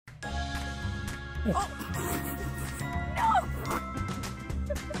Oh.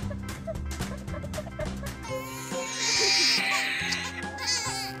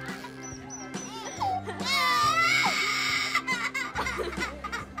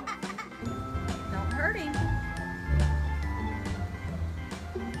 Don't hurt him.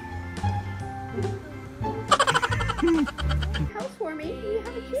 House for me. You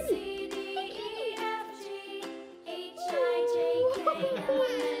have a kitty.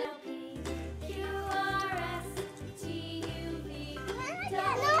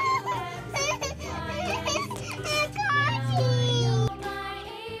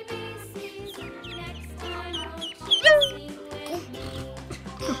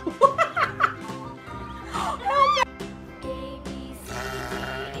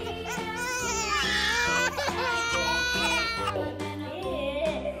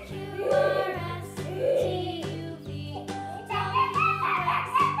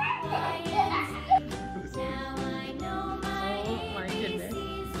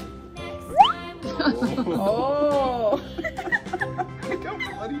 Oh! Look how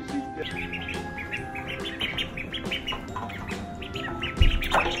bloody she's getting.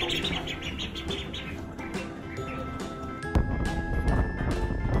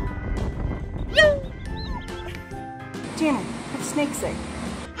 Janet, what's snake say?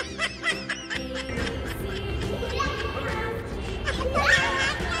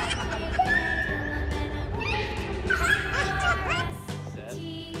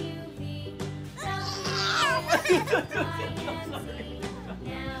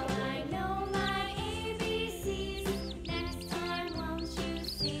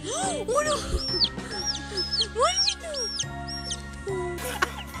 Oh no! What did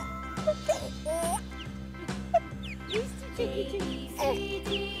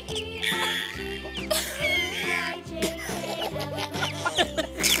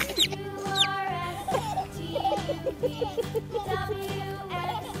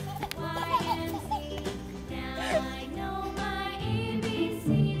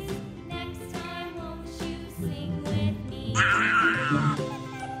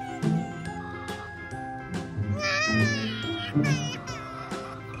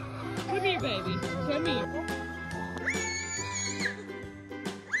Come here, baby. Come here.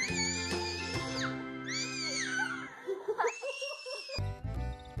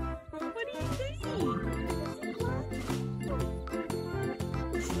 What do you think?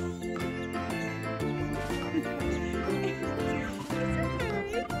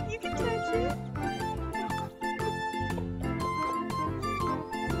 You can touch it.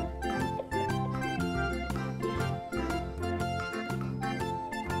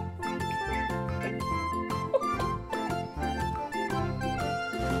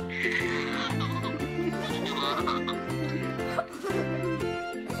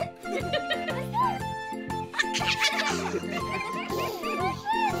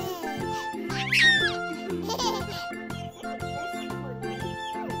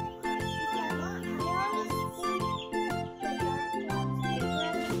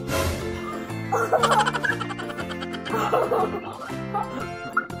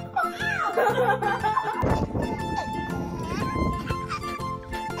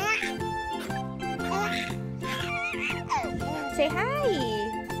 Say hi.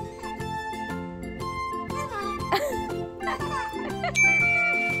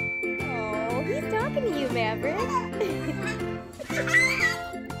 Oh, he's talking to you, Maverick.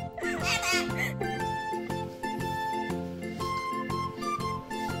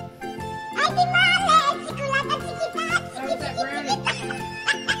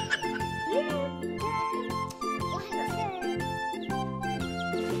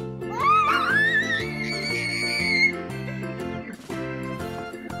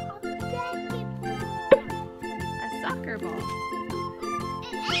 A soccer ball.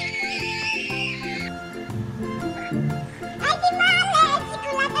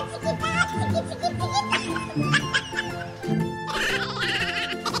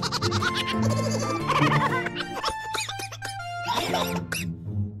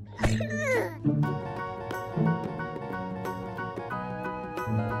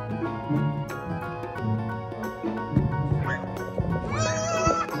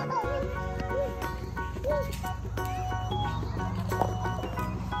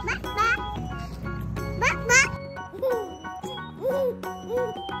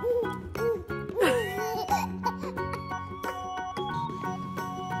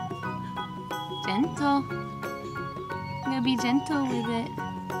 Gentle. I'm gonna be gentle with it.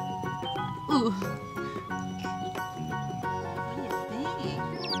 Ooh. What do you think?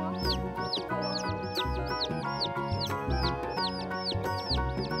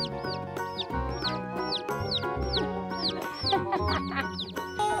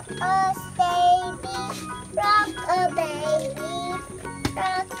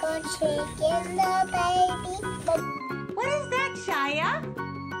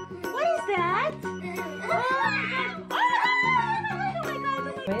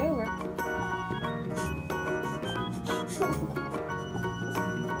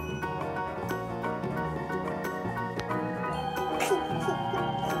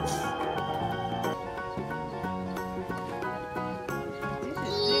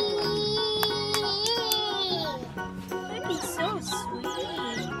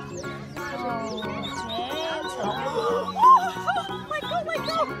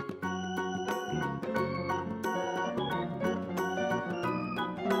 I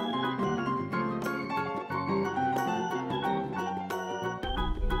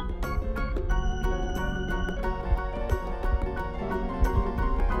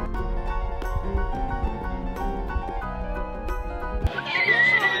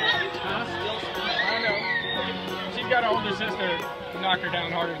know. She's got an older sister. Knock her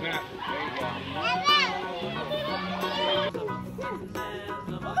down harder than that.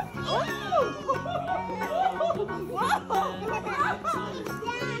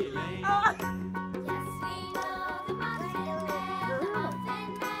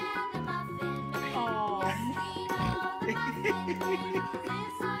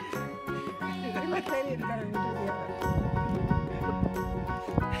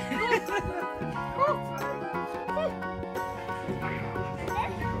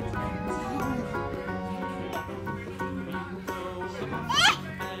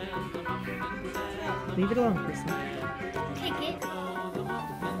 Leave it alone, Kristen. Take it.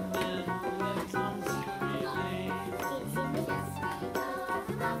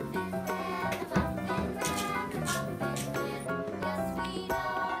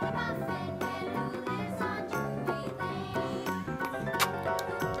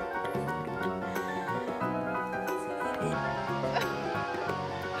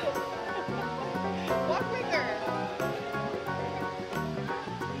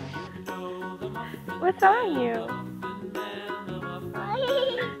 What's on you?